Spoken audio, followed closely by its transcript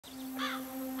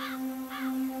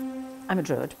I'm a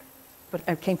Druid, but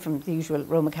I came from the usual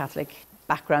Roman Catholic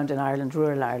background in Ireland,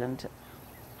 rural Ireland.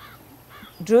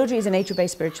 Druidry is a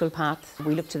nature-based spiritual path.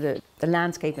 We look to the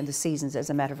landscape and the seasons as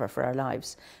a metaphor for our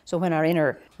lives. So when our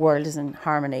inner world is in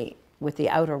harmony with the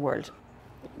outer world,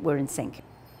 we're in sync.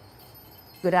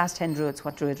 You could ask 10 Druids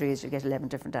what Druidry is, you'll get 11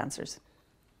 different answers.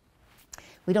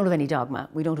 We don't have any dogma,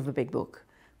 we don't have a big book.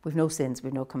 We've no sins,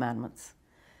 we've no commandments.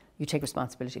 You take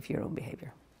responsibility for your own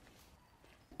behaviour.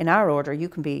 In our order, you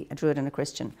can be a Druid and a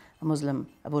Christian, a Muslim,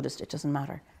 a Buddhist, it doesn't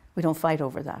matter. We don't fight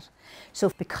over that.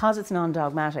 So because it's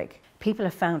non-dogmatic, people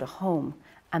have found a home.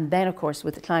 And then, of course,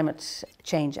 with the climate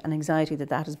change and anxiety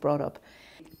that has brought up,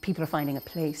 people are finding a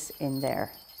place in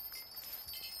there.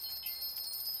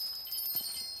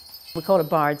 We call it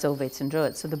Bards, Ovates and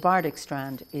Druids. So the bardic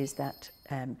strand is that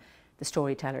the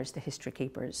storytellers, the history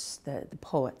keepers, the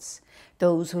poets,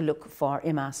 those who look for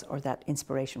imas or that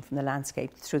inspiration from the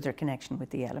landscape through their connection with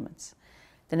the elements.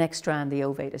 The next strand, the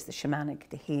Ovate, is the shamanic,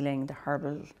 the healing, the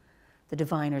herbal, the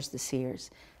diviners, the seers.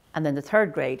 And then the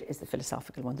third grade is the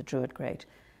philosophical one, the Druid grade.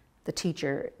 The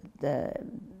teacher, the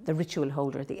ritual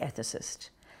holder, the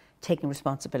ethicist, taking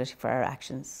responsibility for our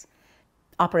actions,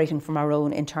 operating from our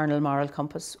own internal moral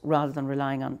compass rather than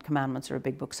relying on commandments or a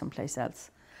big book someplace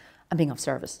else, and being of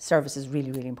service. Service is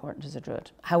really, really important as a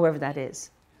Druid, however that is.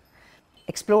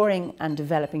 Exploring and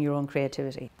developing your own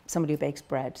creativity. Somebody who bakes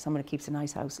bread, someone who keeps a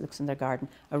nice house, looks in their garden,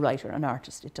 a writer, an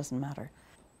artist, it doesn't matter.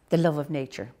 The love of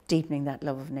nature, deepening that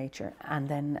love of nature, and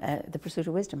then the pursuit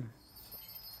of wisdom.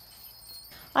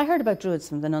 I heard about Druids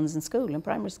from the nuns in school, in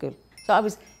primary school. So I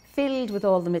was filled with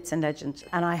all the myths and legends,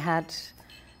 and I had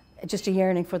just a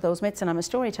yearning for those myths, and I'm a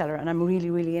storyteller, and I'm really,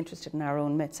 really interested in our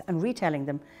own myths, and retelling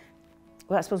them,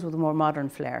 well, I suppose with a more modern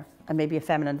flair, and maybe a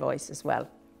feminine voice as well.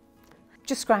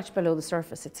 Just scratch below the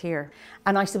surface, it's here.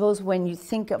 And I suppose when you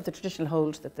think of the traditional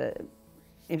hold that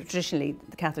traditionally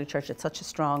the Catholic Church had such a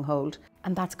strong hold,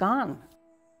 and that's gone.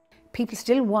 People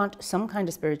still want some kind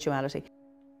of spirituality.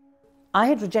 I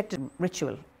had rejected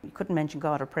ritual. You couldn't mention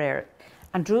God or prayer.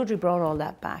 And Druidry brought all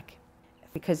that back,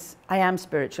 because I am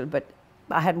spiritual, but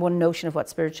I had one notion of what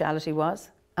spirituality was,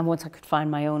 and once I could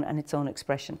find my own and its own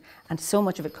expression. And so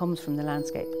much of it comes from the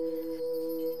landscape.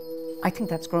 I think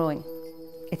that's growing.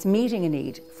 It's meeting a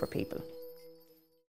need for people.